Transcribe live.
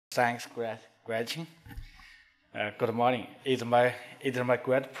Thanks, Gretchen. Good morning. It's my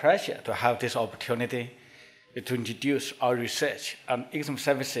great pleasure to have this opportunity to introduce our research on exam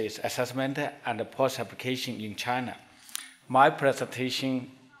services assessment and post-application in China. My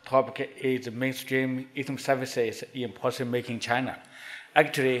presentation topic is mainstream exam services in policy-making China.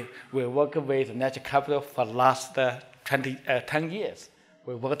 Actually, we work with NatCap for the last 10 years.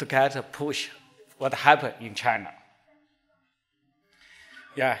 We work together to push what happened in China.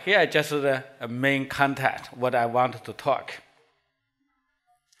 Yeah, here is just the main content, what I want to talk.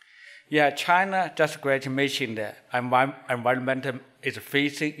 Yeah, China, just Gretchen mentioned, environment is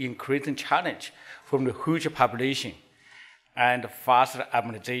facing increasing challenge from the huge population and faster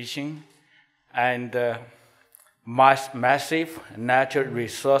urbanization and massive natural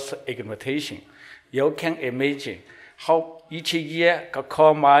resource exploitation. You can imagine how each year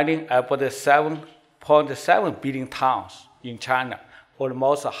coal mining about 7.7 billion tons in China,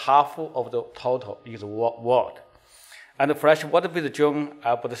 almost half of the total in the world. And fresh water withdrawal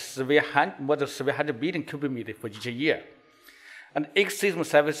about 300 billion cubic meters for each year. And ecosystem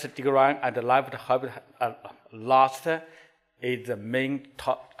service decline and life habitat loss is the main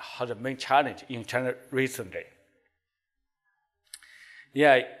challenge in China recently.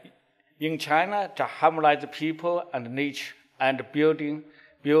 Yeah, in China, to harmonize people and nature and build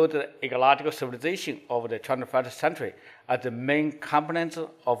ecological civilization of the 21st century are the main components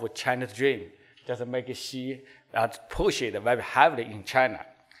of China's dream. Just make it see that push it very heavily in China.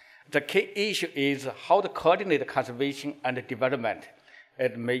 The key issue is how to coordinate conservation and development.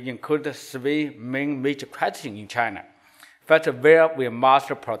 It may include three main major questions in China. First, where we must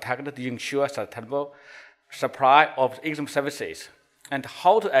protect to ensure sustainable supply of exam services, and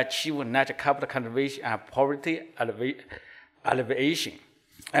how to achieve natural capital conservation and poverty alleviation,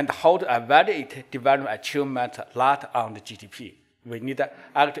 and how to evaluate development achievement not on the GDP. We need to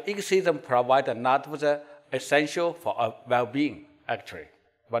act ecosystem provide not the essential for our well-being, actually,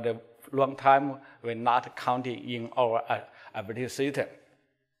 but a long time we're not counting in our ability system.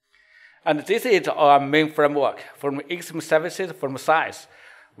 And this is our main framework from exam services from science.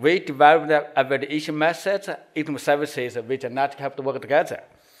 We developed the evaluation methods, exam services which not have to work together.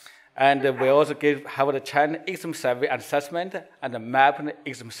 And we also have the China exam survey and assessment and mapping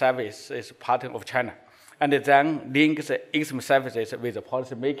exam service is part of China. And then link the exam services with the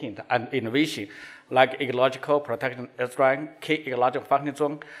policy making and innovation, like ecological protection restaurant, key ecological function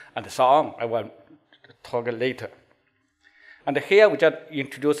zone, and so on. I will talk later. And here we just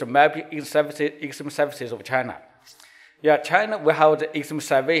introduce the mapping exam services of China. Yeah, China, we have the exam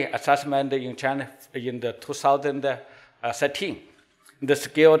survey assessment in China in the 2013. The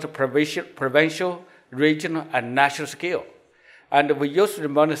scale of provincial, regional, and national scale. And we use the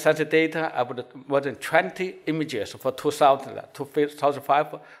modern census data about more than 20 images for 2000,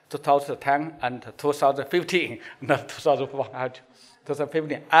 2005, 2010, and 2015, not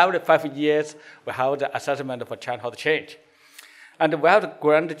 2015. Every 5 years, we have the assessment for China, how to change. And we have the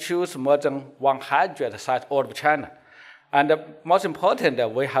grant to choose more than 100 sites all over China. And most important,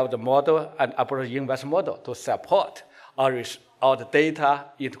 we have the model and approach investment model to support all the data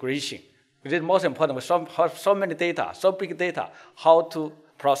integration. It is most important with so many data, so big data, how to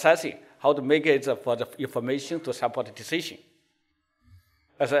process it, how to make it for the information to support the decision,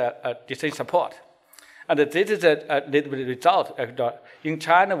 as a decision support. And this is a little bit result. In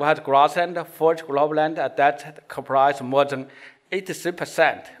China, we have grassland, forest, global that comprise more than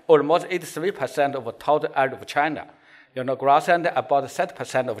 83%, almost 83% of the total area of China. You know, grassland about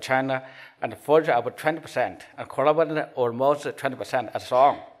 30% of China, and forest about 20%, and collaborative almost 20%, and so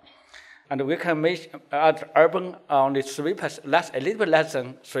on. And we can make urban only 3%, a little bit less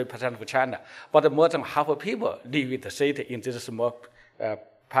than 3% of China, but more than half of people live in the city in this small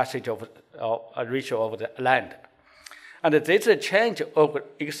passage of region of the land. And this change of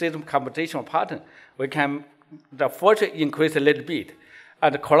ecosystem computational pattern, the forest increase a little bit,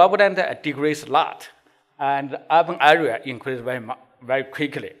 and collaborative decrease a lot. And urban area increased very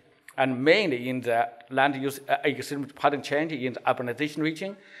quickly, and mainly in the land use ecosystem pattern change in the urbanization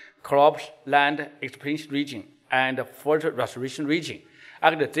region, crops, land expansion region, and forest restoration region.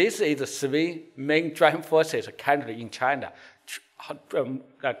 Actually, this is the three main driving forces currently in China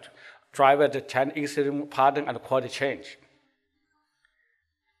that drive the China ecosystem pattern and quality change.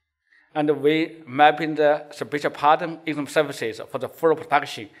 And we map in the spatial pattern in services for the full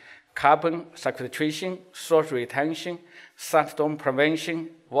production, carbon sequestration, source retention, sandstorm prevention,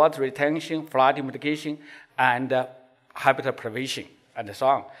 water retention, flooding mitigation, and habitat preservation, and so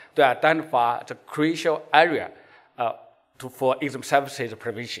on, to identify the crucial area for exam services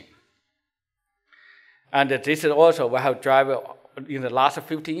provision. And this is also we have drive in the last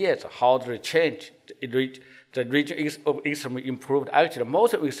 15 years, how the change, the region is extremely improved. Actually,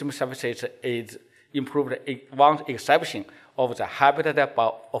 most of extreme services is improved one exception of the habitat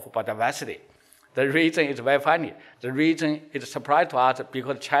of biodiversity. The reason is very funny. The reason is a surprise to us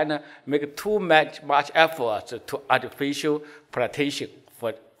because China make too much effort to artificial plantation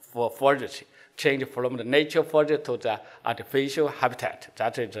for forests, change from the nature forest to the artificial habitat.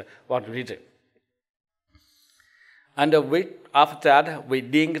 That is one reason. And after that, we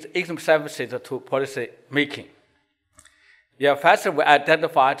linked extreme services to policy making. Yeah, first we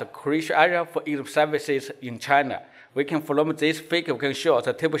identified the crucial area for extreme services in China. We can, from this figure, we can show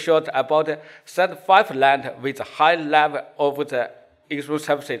the table shows about 35 land with a high level of the extreme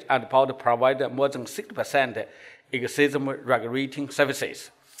services and about provide more than 60% existing regulating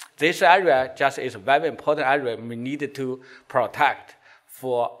services. This area just is a very important area we need to protect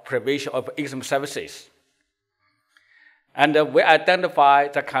for prevention of extreme services. And we identify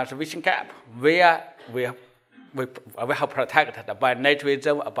the conservation gap where we have protected by nature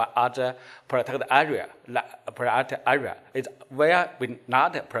reserve, by other protected area. Is where we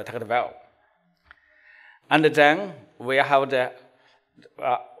not protected well. And then we have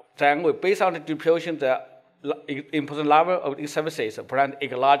then we based on the distribution the important level of these services, plant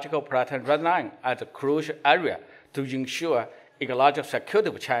ecological protection red line as a crucial area to ensure ecological security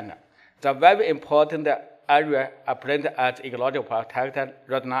of China. The very important area planted as ecological protected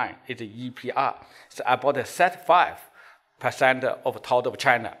red line is the EPR. It's about 35% of total of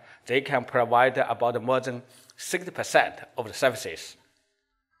China. They can provide about more than 60% of the services.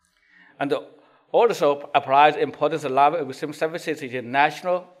 And also applies importance level of extreme services in the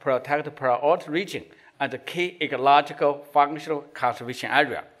national protected priority region and the key ecological functional conservation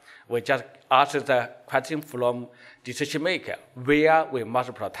area. We just ask the question from decision maker where we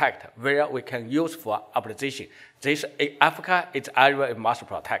must protect, where we can use for application. This Africa is area we must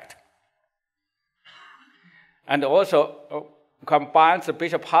protect. And also combines the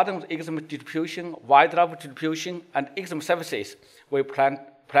basic patterns, extreme distribution, wildlife distribution, and extreme services. We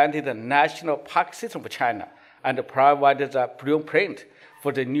planted the national park system for China and provided the blueprint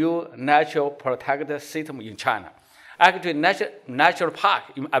for the new natural protected system in China. Actually, national park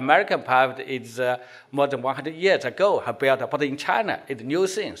in American park is more than 100 years ago have built up, but in China it's new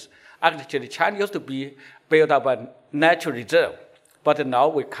things. Actually, China used to be built up a natural reserve, but now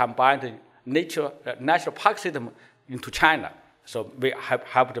we combine the national park system into China. So we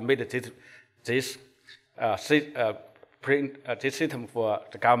have to make this system for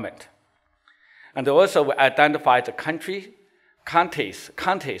the government. And also we identify the counties,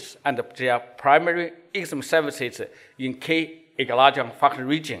 and their primary extreme services in key ecological function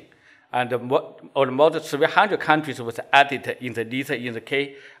region. And almost 300 countries was added in the list in the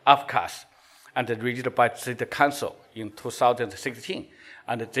key Africas and reached by the Council in 2016.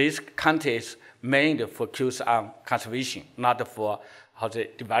 And these countries mainly focus on conservation, not for the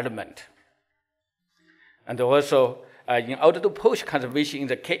development. And also, in order to push conservation in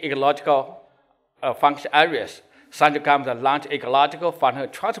the key ecological function areas, central government launched ecological function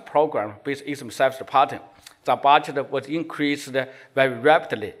transfer program based extreme service pattern. The budget was increased very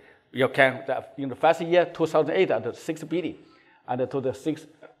rapidly. You can in the first year, 2008, at 6 billion, and to the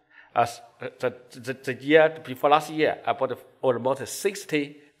year before last year, about almost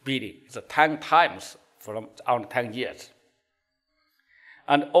 60 billion. It's 10 times from on 10 years.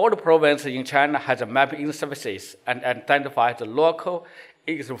 And all the provinces in China has a mapping in services and identify the local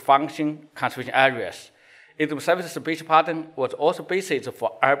extreme function conservation areas. Extreme services basic pattern was also basis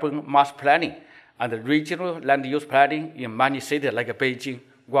for urban mass planning and regional land use planning in many cities like Beijing,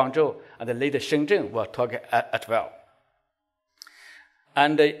 Guangzhou, and later Shenzhen were talking as well.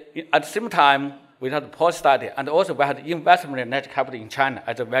 And at the same time, we had the policy study, and also we had investment in natural capital in China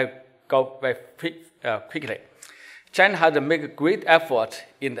as well go very quickly. China has made great effort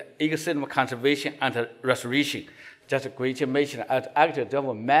in the ecosystem conservation and restoration. Just a great mention, as actually there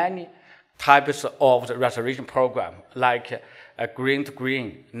were many types of the restoration program, like a green to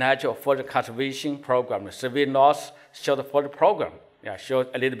green, natural forest conservation program, severe loss short forest program. Yeah, show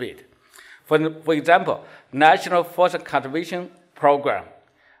a little bit. For example, national forest conservation program,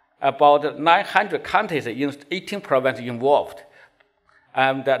 about 900 counties in 18 provinces involved,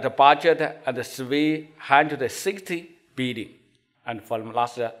 and the budget at 360 billion, and for the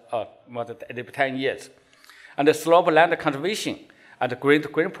last more than 10 years. And the slope land conservation and the green to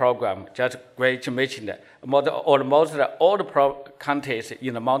green program, just great to mention that almost all the counties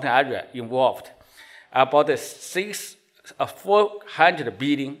in the mountain area involved, about 400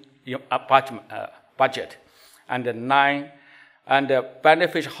 billion budget, and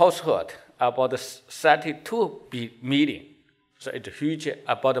beneficial household about 32 million. So it's huge,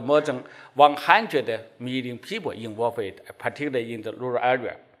 about more than 100 million people involved in it, particularly in the rural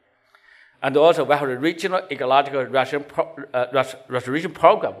area. And also we have a regional ecological restoration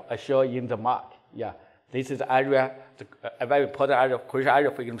program I show in the mark. Yeah, this is the area, a very important area, crucial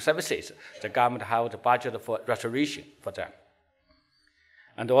area for economic services. The government has the budget for restoration for them.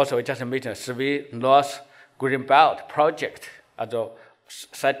 And also we just mentioned Sui North Green Belt project, also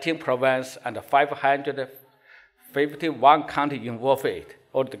 13 provinces and 551 counties involved in it.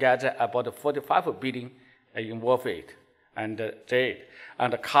 Altogether about 45 billion involved in it. And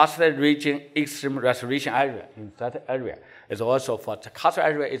the coastal region extreme restoration area in that area is also for the coastal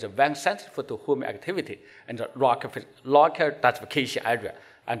area is very sensitive to human activity and the local desertification area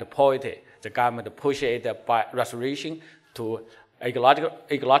and the poverty. The government pushes it by restoration to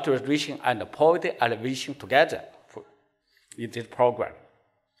ecological restoration and poverty alleviation together in this program.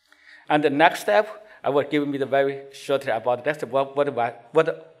 And the next step, I will give me the very shortly about that what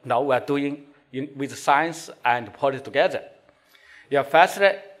now we are doing with science and policy together. Yeah,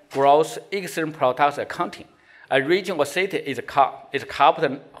 faster growth extreme products accounting. A region or city is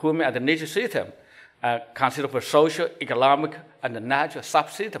competent human and nature system, considered for social, economic, and natural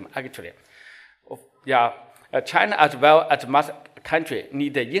subsystem actually. Yeah, China as well as most countries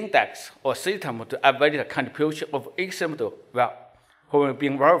need an index or system to evaluate the contribution of extreme to human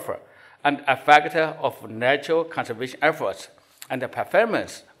being welfare and a factor of natural conservation efforts and the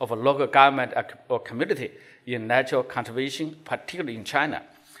performance of a local government or community in natural conservation, particularly in China.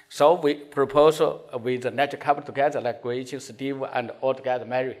 So we propose with the NatCap together, like Gretchen, Steve, and all together,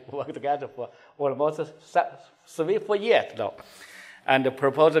 Mary, work together for almost 3-4 years now. And the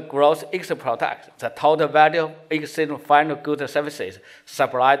proposed gross extra products, the total value of extra final goods and services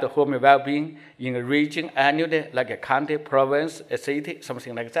supplied to human well-being in a region annually, like a county, province, a city,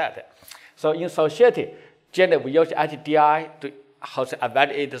 something like that. So in society, generally we use HDI to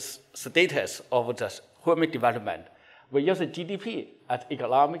evaluate the status of the human development. We use GDP as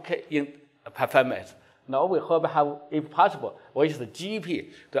economic performance. Now we hope have, if possible, we use the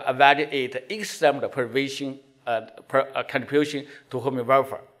GDP to evaluate the extreme provision contribution to human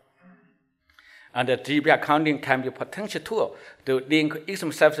welfare. And the GDP accounting can be a potential tool to link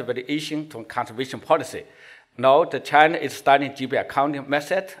extreme service valuation to conservation policy. Now, China is studying GDP accounting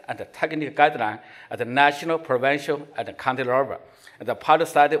method and the technical guideline at the national, provincial, and the county level. And the pilot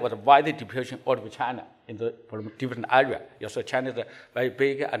study was widely distribution all over China in the different areas. Also, China is very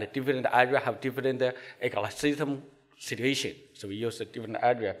big, and the different areas have different ecosystem situation. So we use a different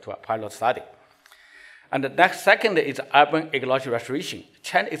area to a pilot study. And the next second is urban ecological restoration.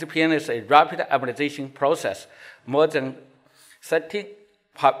 China experiences a rapid urbanization process. More than 30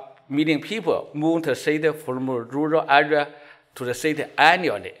 million people move to the city from rural area to the city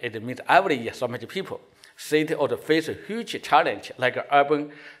annually. It means every year so many people. City also face a huge challenge like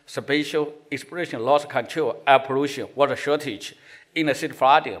urban spatial exploration, loss control, air pollution, water shortage, inner city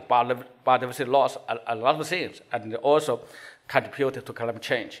flooding, biodiversity loss, a lot of things, and also contribute to climate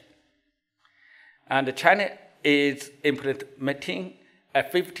change. And China is implementing a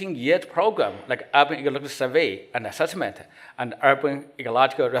 15-year program like urban ecological survey and assessment and urban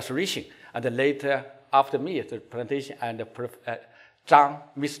ecological restoration. And later, after me, the presentation and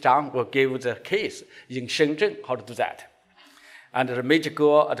Miss Zhang will give the case in Shenzhen how to do that. And the major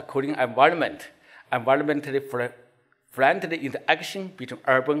goal of the cooling environment, environmentally friendly interaction between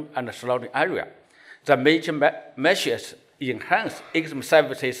urban and surrounding area. The major measures enhance extreme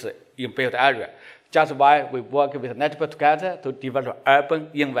services in built area. Just why we work with NatCap together to develop urban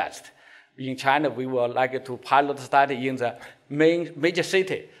invest. In China, we would like to pilot study in the major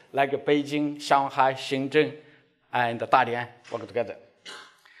city like Beijing, Shanghai, Shenzhen, and Dalian work together.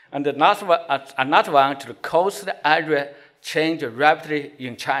 And another one to the coastal area change rapidly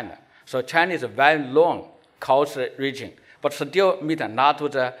in China. So China is a very long coastal region, but still meet not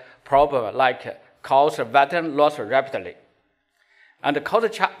the problem like coastal wetland loss rapidly. And the coastal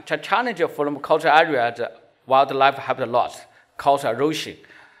challenge from coastal areas, wildlife habitat loss, coastal erosion,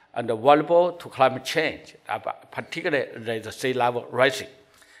 and vulnerable to climate change, particularly the sea level rising.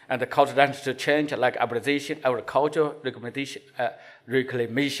 And the coastal landscape change like urbanization, agriculture,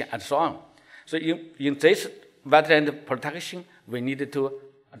 reclamation, and so on. So in this wetland protection, we need to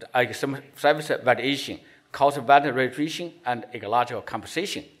some service variation, coastal wetland restoration, and ecological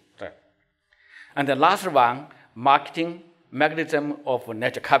compensation. And the last one, marketing mechanism of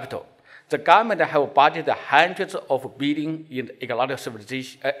natural capital. The government have budgeted hundreds of billions in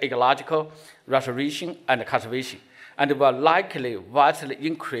ecological restoration and conservation, and will likely vastly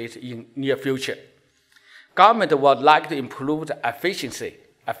increase in near future. Government would like to improve the efficiency,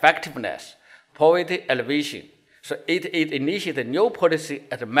 effectiveness, poverty alleviation, So it initiated a new policy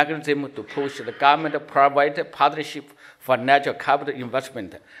as a mechanism to push the government-private partnership for natural capital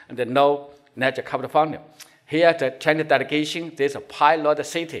investment and the no natural capital funding. Here, the China delegation, there's a pilot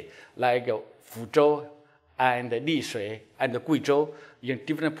city like Fuzhou and Lishui and Guizhou in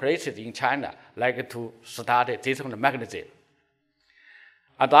different places in China, like to start this mechanism.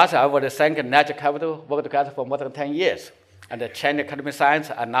 And also, I would thank natural capital worked together for more than 10 years. And the China Academy of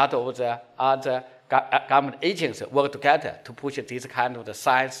Science and not all the other government agencies work together to push this kind of the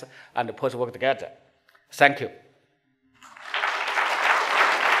science and push work together. Thank you.